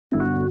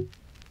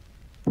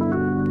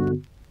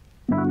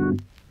Hey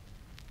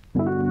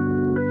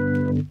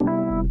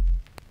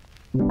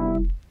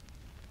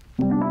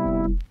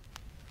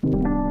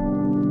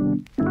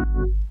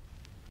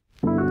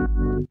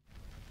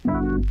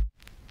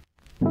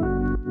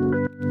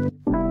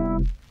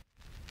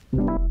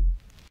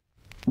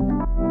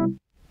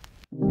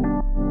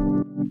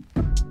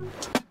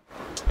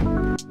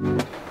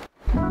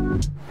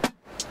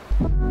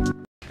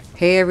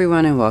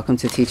everyone, and welcome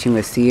to Teaching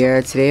with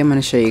Sierra. Today I'm going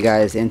to show you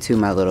guys into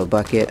my little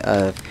bucket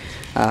of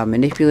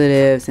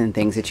manipulatives and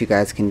things that you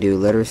guys can do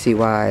literacy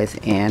wise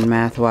and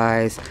math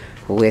wise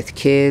with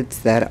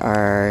kids that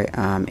are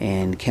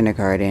in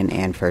kindergarten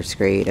and first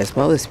grade, as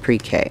well as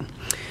pre-K.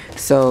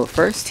 So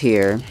first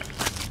here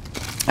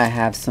I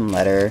have some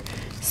letter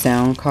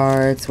sound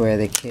cards where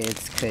the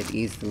kids could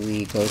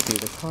easily go through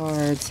the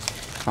cards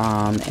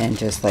and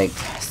just like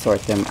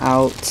sort them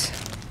out.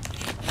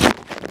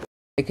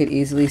 They could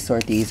easily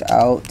sort these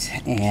out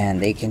and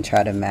they can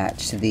try to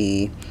match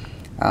the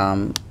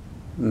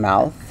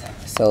mouth.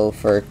 So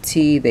for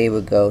T they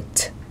would go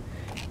T,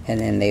 and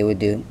then they would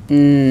do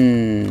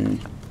D,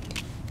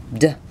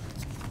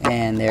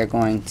 and they're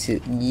going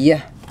to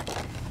Y.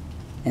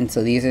 And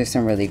so these are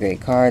some really great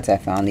cards. I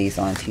found these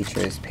on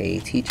Teachers Pay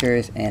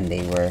Teachers and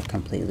they were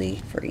completely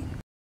free.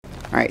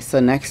 Alright, so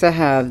next I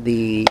have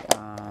the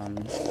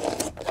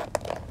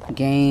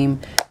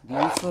game.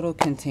 These little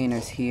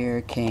containers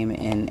here came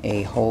in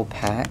a whole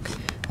pack.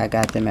 I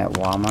got them at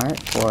Walmart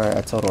for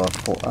a total of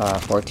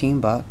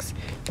 14 bucks,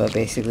 but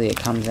basically it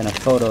comes in a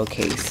photo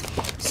case.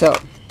 So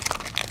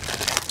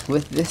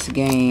with this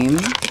game,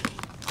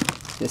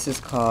 this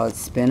is called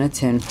Spin a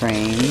 10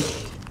 Frame,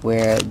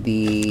 where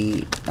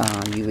the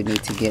you would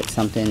need to get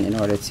something in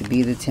order to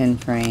be the 10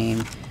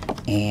 frame,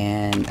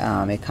 and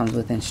it comes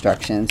with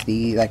instructions.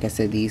 Like I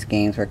said, these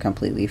games were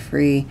completely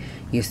free.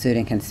 Your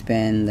student can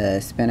spin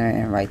the spinner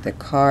and write the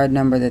card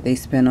number that they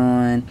spin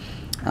on.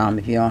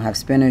 If you don't have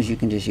spinners, you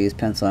can just use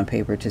pencil and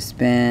paper to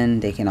spin.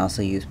 They can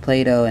also use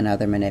Play-Doh and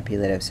other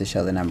manipulatives to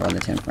show the number on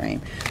the 10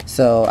 frame.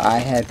 So I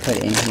had put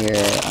in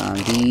here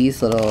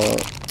these little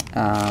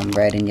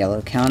red and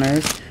yellow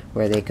counters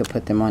where they could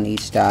put them on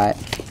each dot.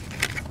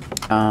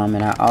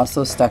 And I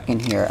also stuck in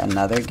here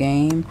another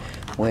game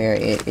where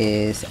it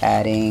is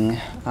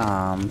adding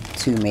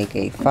to make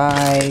a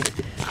 5,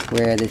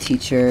 where the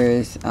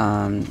teachers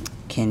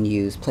can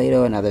use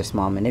Play-Doh and other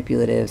small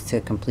manipulatives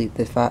to complete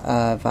the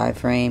 5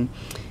 frame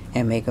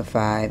and make a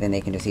 5, and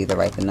they can just either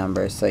write the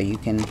numbers. So you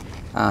can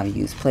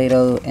use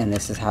Play-Doh, and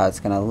this is how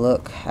it's gonna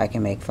look. I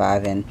can make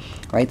 5 and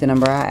write the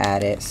number I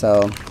added.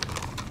 So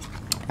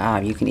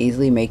you can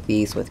easily make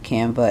these with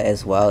Canva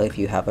as well if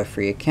you have a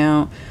free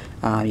account.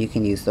 You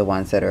can use the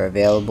ones that are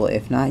available.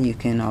 If not, you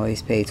can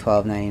always pay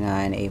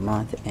 $12.99 a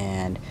month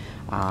and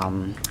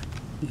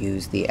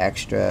use the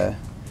extra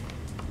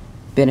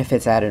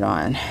benefits added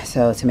on.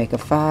 So to make a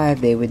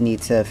 5, they would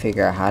need to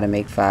figure out how to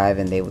make 5,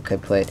 and they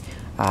could put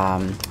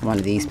one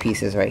of these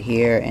pieces right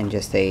here and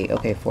just say,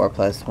 okay, 4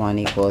 plus 1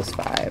 equals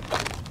 5.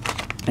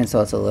 And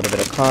so it's a little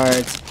bit of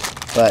cards,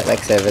 but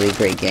like I said, really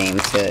great game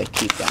to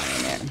keep down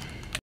in there.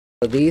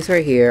 So these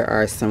right here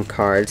are some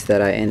cards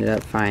that I ended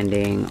up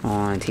finding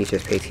on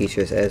Teachers Pay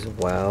Teachers as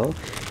well.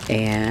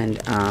 And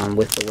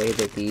with the way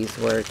that these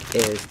work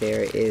is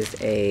there is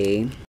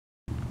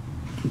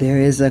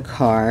a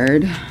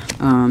card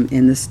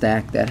in the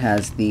stack that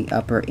has the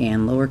upper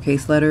and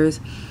lowercase letters,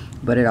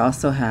 but it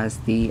also has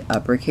the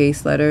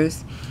uppercase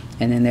letters,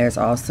 and then there's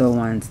also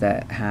ones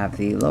that have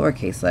the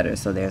lowercase letters.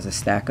 So there's a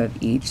stack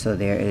of each. So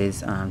there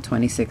is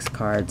 26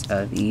 cards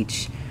of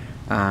each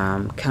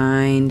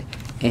kind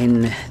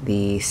in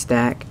the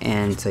stack,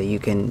 and so you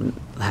can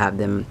have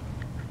them,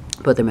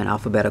 put them in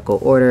alphabetical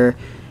order,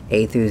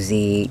 A through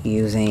Z,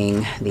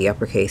 using the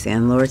uppercase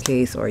and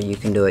lowercase, or you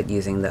can do it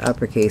using the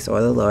uppercase or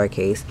the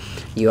lowercase.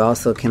 You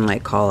also can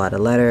like call out a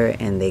letter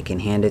and they can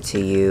hand it to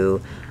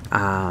you,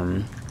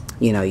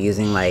 you know,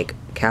 using like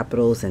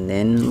capitals and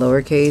then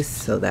lowercase,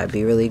 so that'd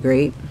be really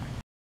great.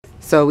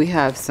 So we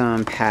have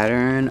some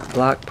pattern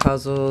block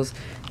puzzles.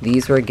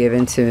 These were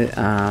given to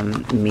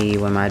me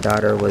when my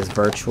daughter was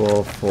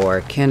virtual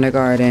for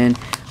kindergarten.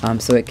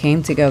 So it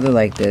came together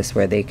like this,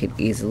 where they could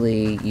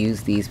easily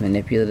use these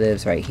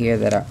manipulatives right here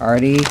that are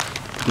already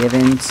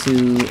given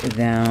to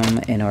them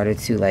in order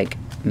to like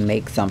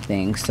make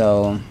something.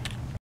 So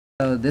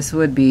this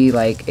would be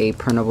like a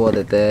printable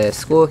that the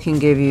school can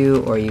give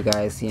you, or you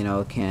guys, you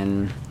know,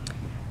 can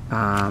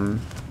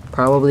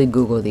probably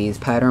Google these.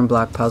 Pattern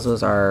block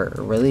puzzles are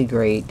really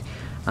great.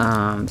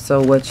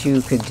 So what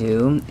you could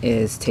do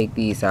is take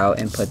these out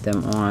and put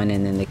them on,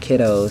 and then the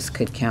kiddos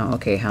could count,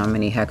 okay, how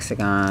many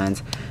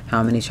hexagons,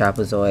 how many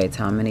trapezoids,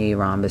 how many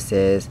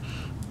rhombuses,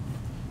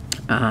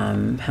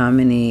 how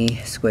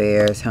many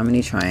squares, how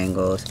many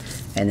triangles,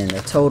 and then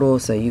the total.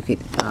 So you could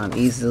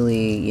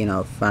easily, you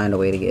know, find a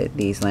way to get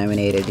these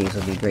laminated. These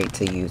would be great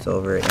to use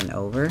over and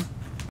over.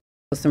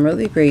 Some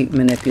really great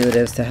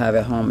manipulatives to have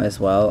at home as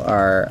well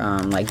are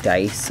like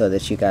dice, so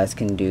that you guys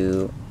can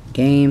do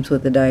games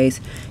with the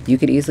dice. You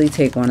could easily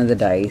take one of the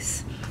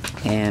dice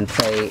and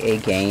play a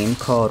game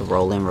called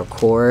Roll and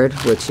Record,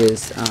 which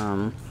is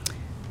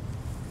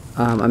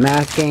A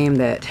math game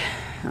that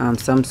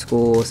some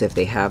schools, if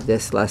they have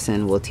this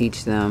lesson, will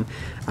teach them.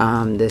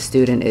 The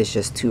student is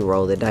just to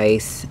roll the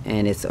dice,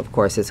 and it's, of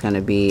course, it's going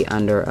to be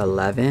under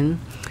 11.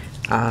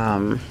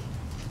 And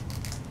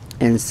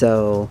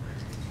so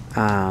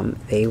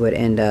they would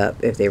end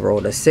up, if they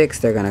rolled a 6,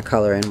 they're going to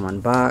color in one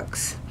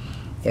box.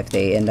 If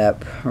they end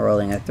up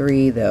rolling a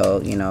 3,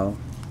 they'll, you know,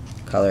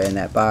 color in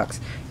that box,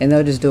 and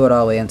they'll just do it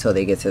all the way until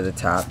they get to the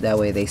top. That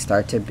way they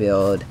start to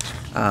build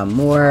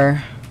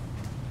more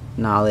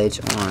knowledge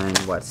on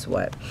what's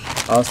what.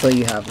 Also,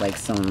 you have like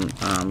some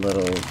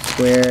little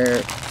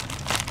square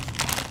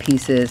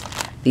pieces.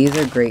 These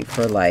are great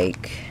for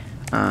like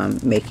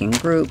making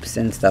groups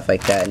and stuff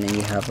like that. And then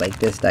you have like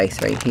this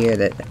dice right here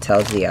that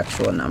tells the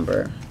actual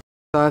number.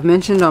 So I've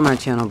mentioned on my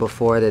channel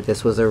before that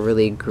this was a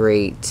really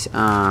great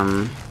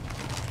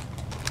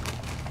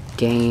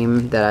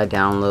game that I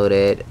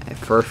downloaded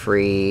for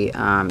free.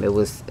 It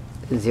was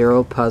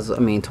 20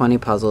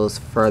 puzzles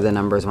for the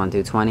numbers 1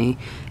 through 20,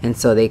 and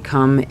so they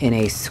come in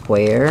a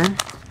square,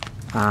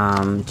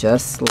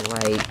 just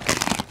like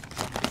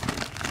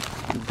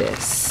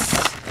this,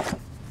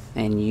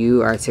 and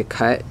you are to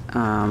cut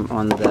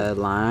on the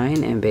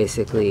line and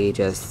basically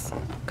just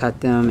cut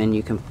them, and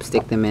you can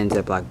stick them in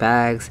Ziploc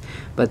bags,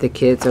 but the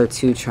kids are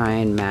to try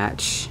and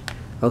match.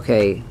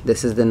 Okay,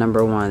 this is the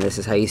number 1. This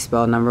is how you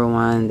spell number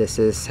 1. This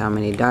is how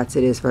many dots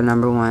it is for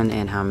number 1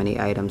 and how many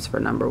items for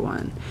number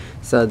 1.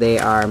 So they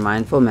are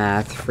mindful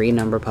math, free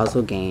number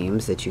puzzle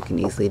games that you can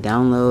easily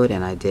download,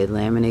 and I did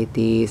laminate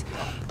these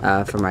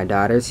for my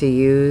daughter to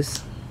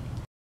use.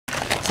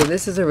 So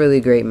this is a really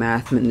great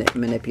math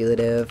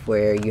manipulative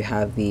where you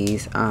have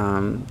these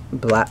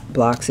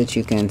blocks that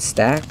you can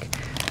stack.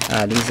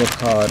 These are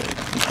called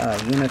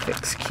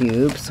Unifix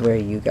cubes, where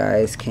you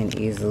guys can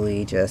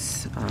easily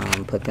just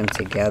put them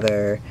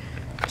together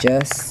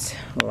just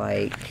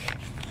like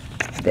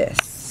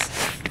this,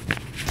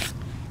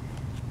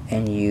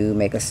 and you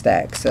make a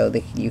stack. So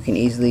you can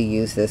easily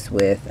use this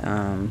with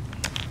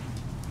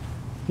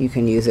you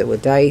can use it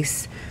with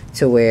dice,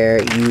 to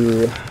where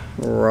you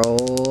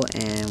roll,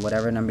 and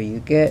whatever number you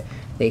get,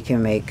 they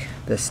can make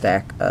the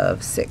stack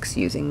of 6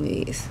 using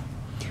these.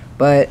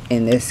 But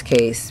in this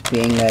case,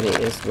 being that it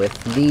is with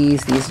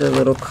these are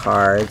little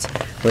cards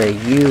where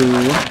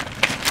you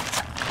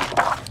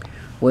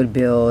would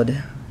build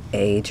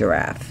a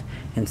giraffe.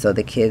 And so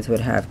the kids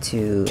would have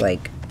to,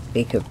 like,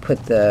 they could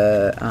put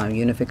the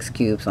Unifix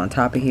cubes on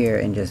top of here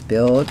and just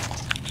build.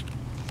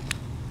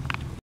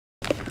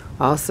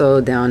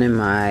 Also, down in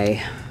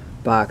my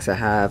box, I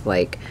have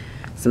like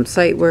some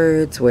sight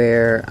words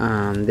where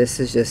this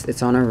is just,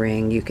 it's on a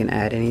ring. You can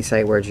add any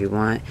sight words you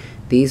want.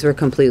 These were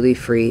completely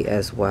free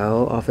as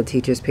well off of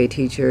Teachers Pay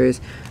Teachers.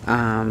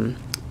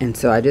 And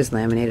so I just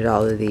laminated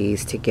all of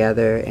these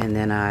together, and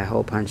then I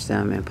hole punched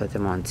them and put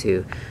them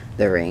onto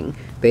the ring.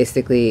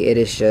 Basically, it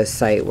is just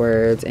sight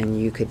words, and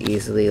you could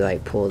easily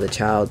like pull the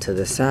child to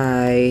the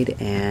side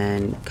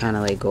and kind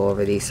of like go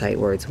over these sight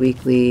words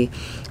weekly.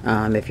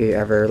 If you're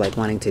ever like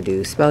wanting to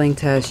do spelling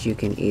tests, you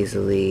can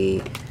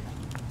easily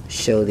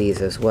show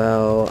these as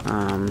well,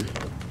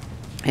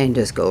 and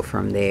just go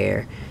from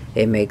there.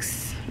 It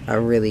makes a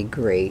really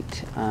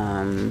great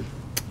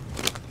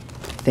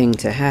thing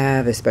to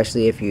have,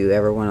 especially if you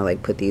ever want to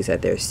like put these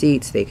at their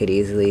seats. They could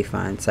easily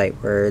find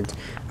sight words,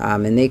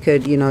 and they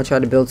could, you know, try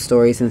to build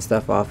stories and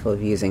stuff off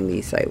of using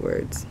these sight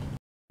words.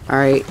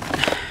 Alright,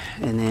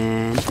 and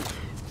then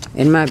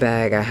in my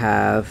bag I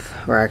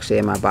have, or actually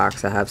in my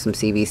box, I have some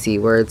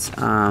CVC words.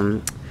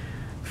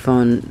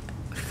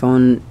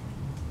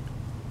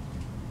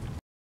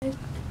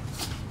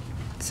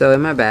 So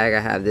in my bag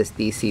I have these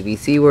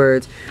CVC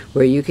words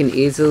where you can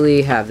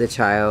easily have the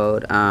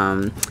child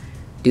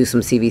do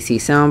some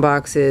CVC sound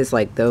boxes.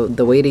 Like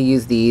the way to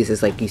use these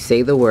is like you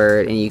say the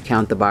word and you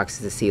count the boxes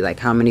to see like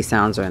how many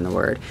sounds are in the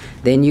word.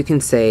 Then you can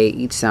say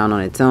each sound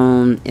on its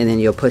own, and then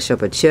you'll push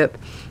up a chip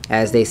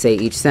as they say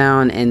each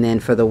sound. And then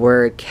for the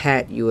word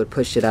cat, you would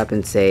push it up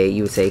and say,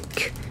 you would say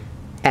k,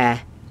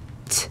 a,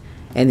 t,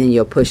 and then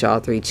you'll push all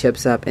 3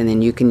 chips up, and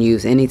then you can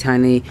use any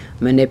tiny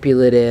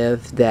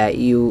manipulative that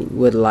you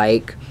would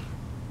like.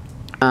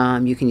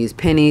 You can use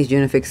pennies,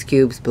 Unifix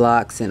cubes,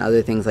 blocks, and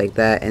other things like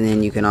that. And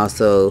then you can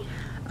also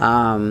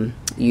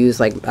use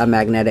like a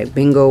magnetic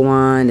bingo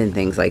wand and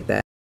things like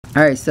that.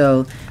 Alright,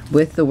 so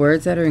with the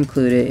words that are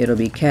included, it'll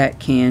be cat,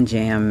 can,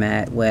 jam,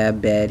 mat,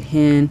 web, bed,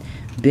 hen,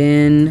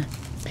 bin,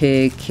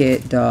 pig,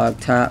 kit, dog,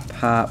 top,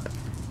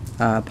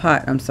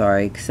 pot,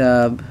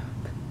 sub,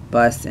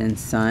 bus, and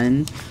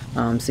sun.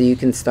 So you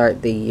can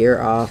start the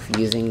year off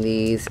using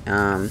these.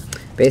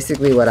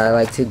 Basically what I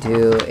like to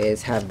do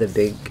is have the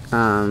big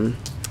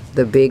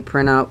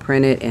printout,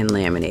 print it, and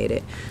laminate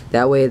it.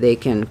 That way they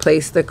can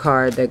place the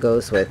card that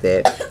goes with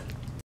it.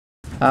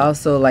 I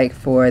also like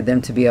for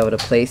them to be able to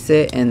place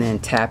it and then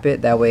tap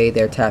it. That way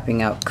they're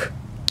tapping out k,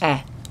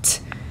 a,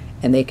 t,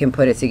 and they can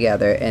put it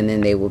together, and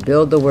then they will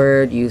build the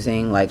word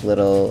using like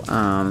little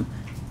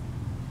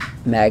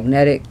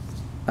magnetic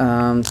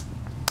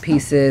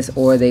pieces,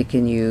 or they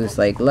can use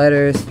like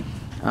letters.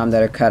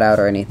 that are cut out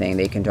or anything.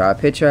 They can draw a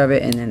picture of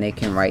it and then they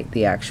can write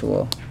the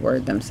actual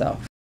word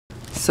themselves.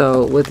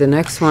 So with the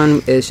next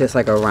one is just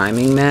like a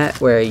rhyming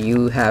mat where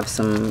you have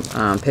some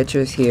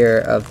pictures here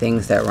of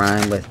things that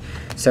rhyme with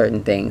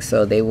certain things.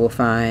 So they will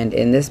find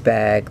in this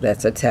bag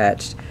that's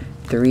attached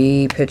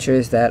 3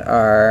 pictures that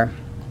are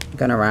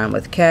gonna rhyme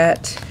with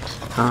cat,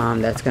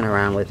 that's gonna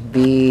rhyme with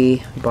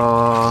bee,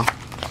 ball,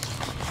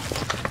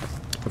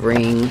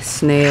 ring,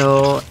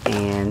 snail,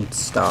 and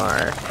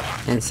star.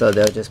 And so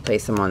they'll just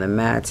place them on the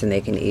mats and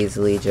they can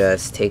easily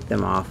just take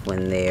them off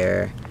when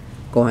they're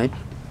going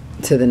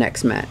to the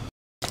next mat.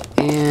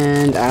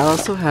 And I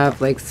also have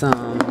like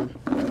some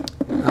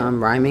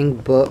rhyming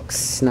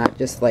books, not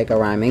just like a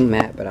rhyming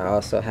mat, but I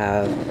also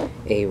have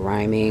a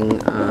rhyming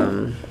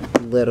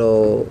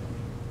little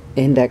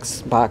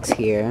index box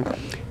here.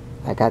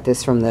 I got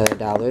this from the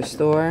dollar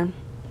store.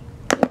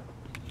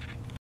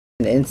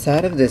 And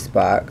inside of this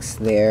box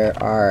there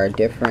are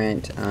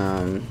different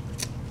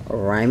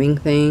rhyming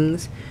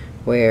things,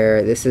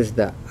 where this is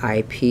the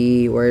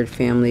IP word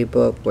family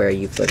book where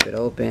you flip it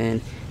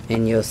open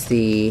and you'll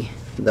see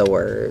the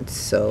words.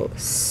 So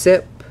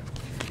sip,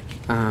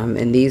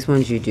 and these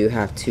ones you do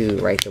have to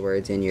write the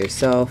words in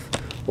yourself,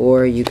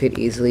 or you could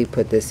easily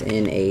put this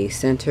in a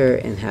center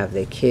and have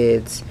the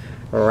kids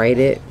write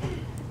it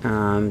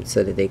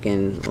so that they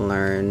can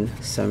learn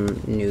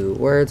some new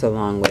words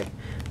along with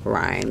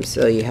rhymes.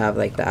 So you have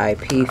like the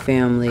IP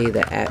family,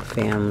 the at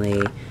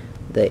family,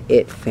 the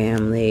it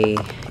family,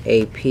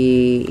 AP,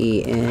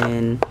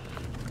 EN,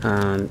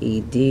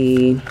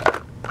 ED,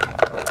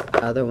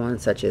 other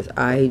ones such as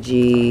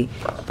IG,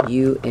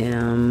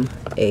 UM,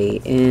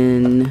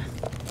 AN,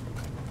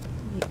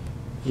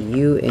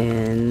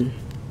 UN,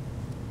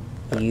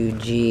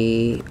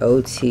 UG,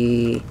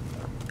 OT,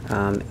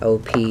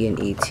 OP, and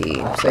ET.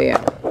 So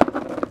yeah,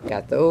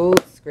 got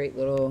those great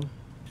little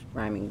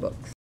rhyming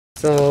books.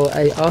 So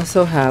I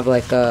also have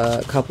like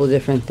a couple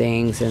different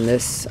things in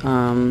this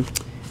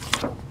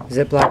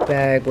Ziploc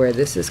bag, where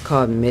this is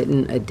called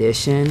Mitten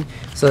Edition.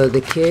 So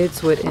the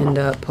kids would end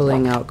up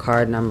pulling out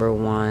card number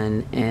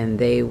 1 and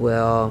they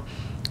will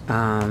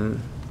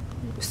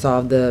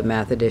solve the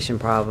math addition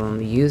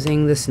problem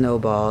using the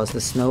snowballs.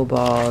 The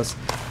snowballs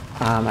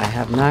I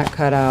have not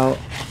cut out,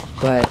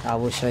 but I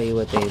will show you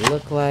what they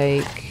look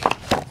like.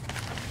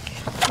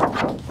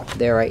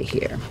 They're right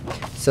here.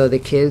 So the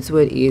kids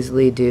would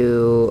easily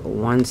do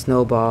 1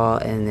 snowball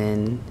and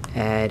then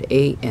add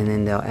 8, and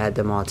then they'll add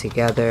them all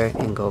together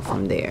and go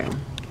from there.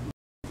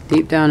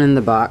 Deep down in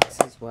the box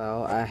as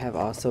well, I have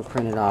also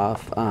printed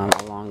off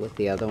along with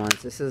the other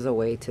ones. This is a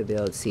way to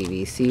build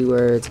CVC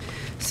words.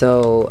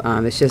 So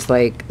it's just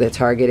like the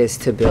target is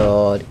to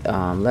build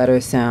letter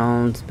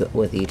sounds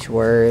with each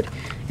word,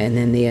 and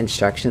then the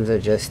instructions are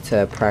just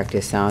to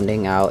practice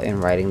sounding out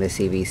and writing the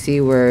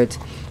CVC words.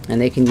 And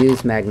they can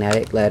use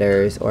magnetic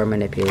letters or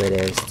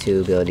manipulatives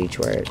to build each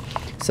word.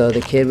 So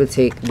the kid would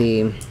take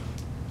the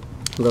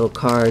little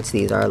cards,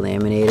 these are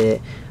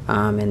laminated,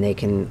 and they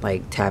can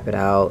like tap it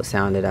out,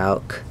 sound it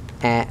out,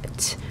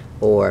 at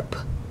or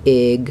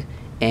ig,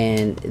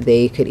 and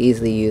they could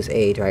easily use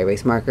a dry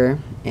erase marker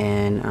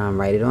and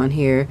write it on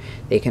here.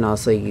 They can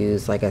also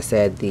use, like I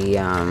said,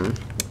 the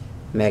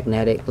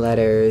magnetic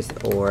letters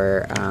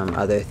or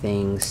other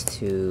things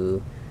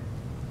to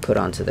put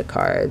onto the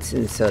cards.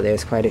 And so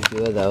there's quite a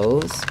few of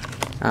those.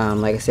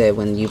 Like I said,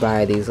 when you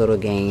buy these little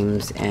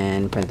games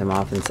and print them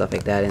off and stuff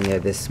like that, and they're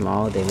this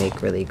small, they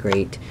make really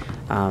great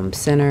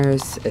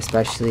centers,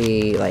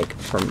 especially like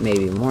for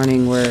maybe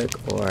morning work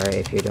or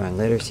if you're doing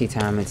literacy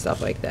time and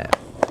stuff like that.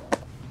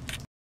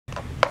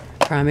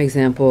 Prime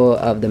example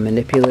of the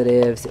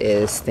manipulatives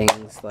is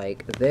things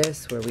like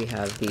this, where we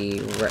have the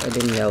red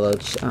and yellow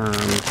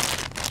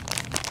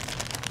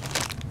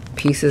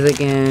pieces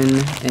again,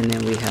 and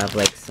then we have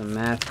like some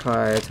math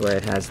cards where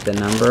it has the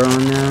number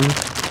on them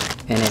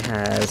and it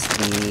has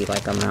the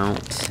like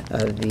amount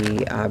of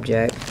the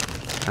object,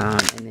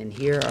 and then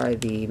here are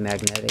the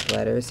magnetic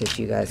letters that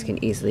you guys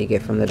can easily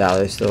get from the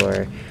dollar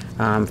store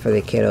for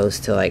the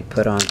kiddos to like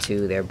put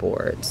onto their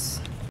boards.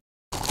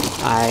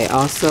 I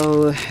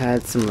also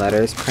had some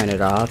letters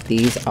printed off.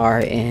 These are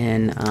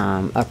in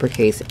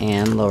uppercase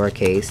and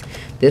lowercase.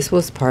 This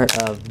was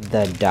part of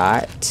the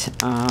DOT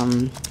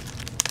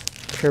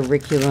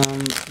curriculum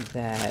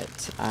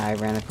that I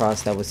ran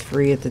across that was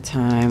free at the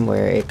time,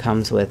 where it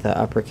comes with an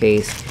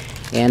uppercase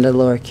and a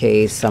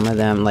lowercase, some of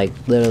them like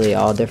literally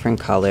all different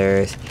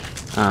colors,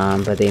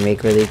 but they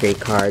make really great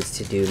cards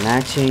to do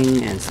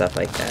matching and stuff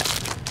like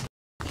that.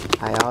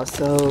 I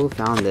also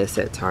found this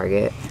at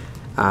Target.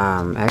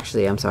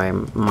 Actually, I'm sorry,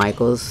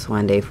 Michael's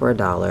one day for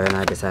 $1, and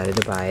I decided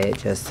to buy it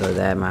just so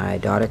that my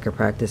daughter could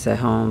practice at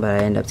home, but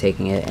I ended up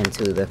taking it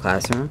into the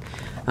classroom.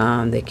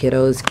 The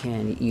kiddos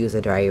can use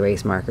a dry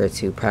erase marker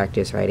to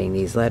practice writing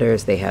these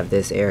letters. They have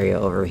this area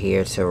over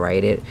here to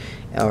write it,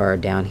 or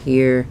down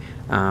here,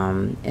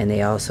 and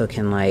they also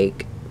can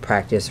like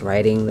practice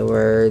writing the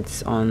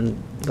words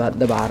on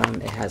the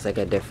bottom. It has like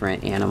a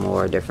different animal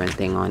or different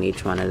thing on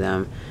each one of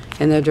them,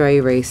 and they're dry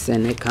erase,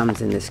 and it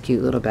comes in this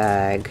cute little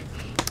bag,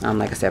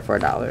 like I said, for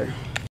 $1.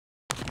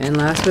 And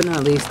last but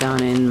not least,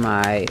 down in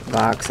my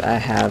box, I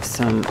have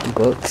some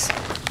books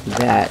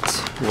that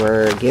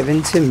were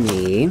given to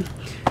me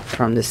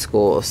from the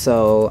school.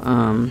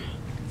 So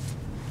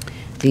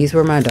these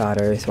were my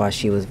daughter's while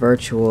she was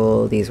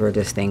virtual. These were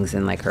just things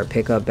in like her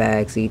pickup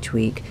bags each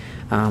week.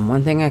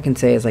 One thing I can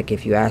say is, like,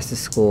 if you ask the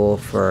school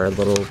for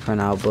little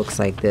printout books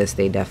like this,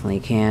 they definitely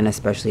can,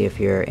 especially if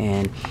you're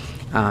in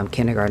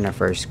kindergarten or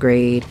first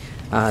grade.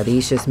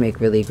 These just make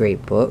really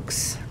great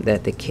books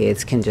that the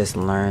kids can just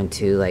learn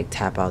to like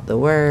tap out the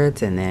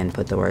words and then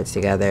put the words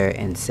together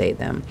and say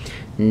them.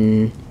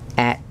 N,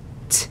 at,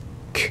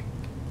 k,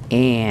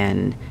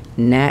 and,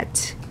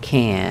 net,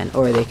 can,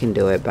 or they can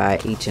do it by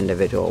each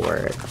individual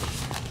word.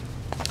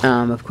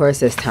 Of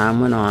course, as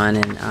time went on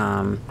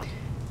and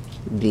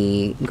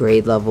the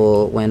grade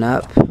level went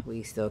up,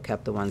 we still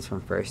kept the ones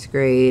from first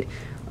grade.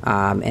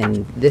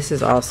 And this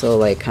is also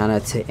like kind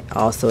of to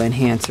also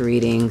enhance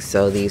reading,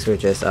 so these were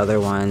just other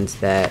ones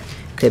that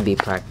could be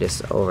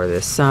practiced over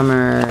the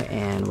summer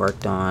and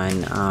worked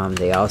on.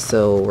 They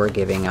also were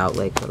giving out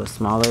like little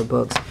smaller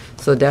books,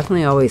 so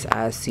definitely always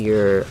ask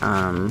your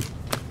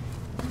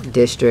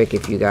district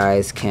if you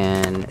guys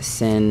can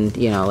send,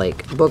 you know,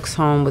 like books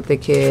home with the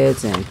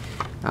kids, and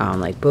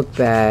like book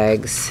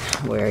bags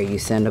where you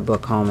send a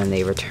book home and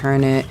they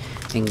return it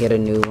and get a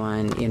new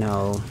one, you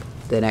know,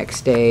 the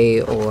next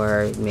day,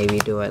 or maybe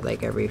do it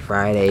like every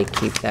Friday.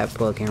 Keep that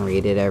book and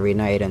read it every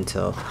night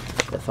until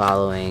the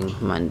following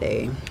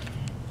Monday.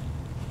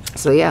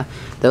 So yeah,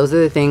 those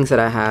are the things that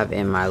I have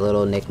in my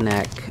little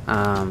knickknack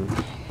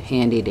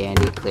handy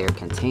dandy clear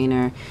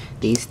container.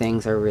 These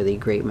things are really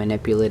great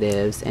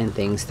manipulatives and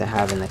things to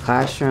have in the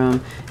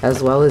classroom,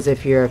 as well as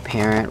if you're a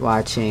parent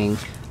watching,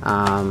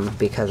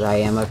 because I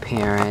am a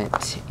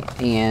parent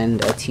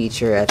and a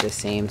teacher at the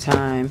same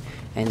time.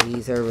 And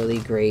these are really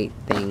great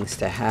things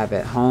to have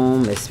at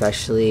home,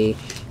 especially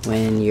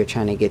when you're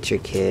trying to get your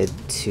kid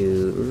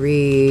to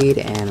read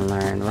and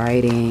learn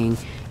writing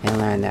and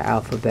learn the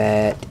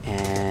alphabet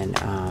and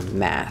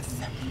math.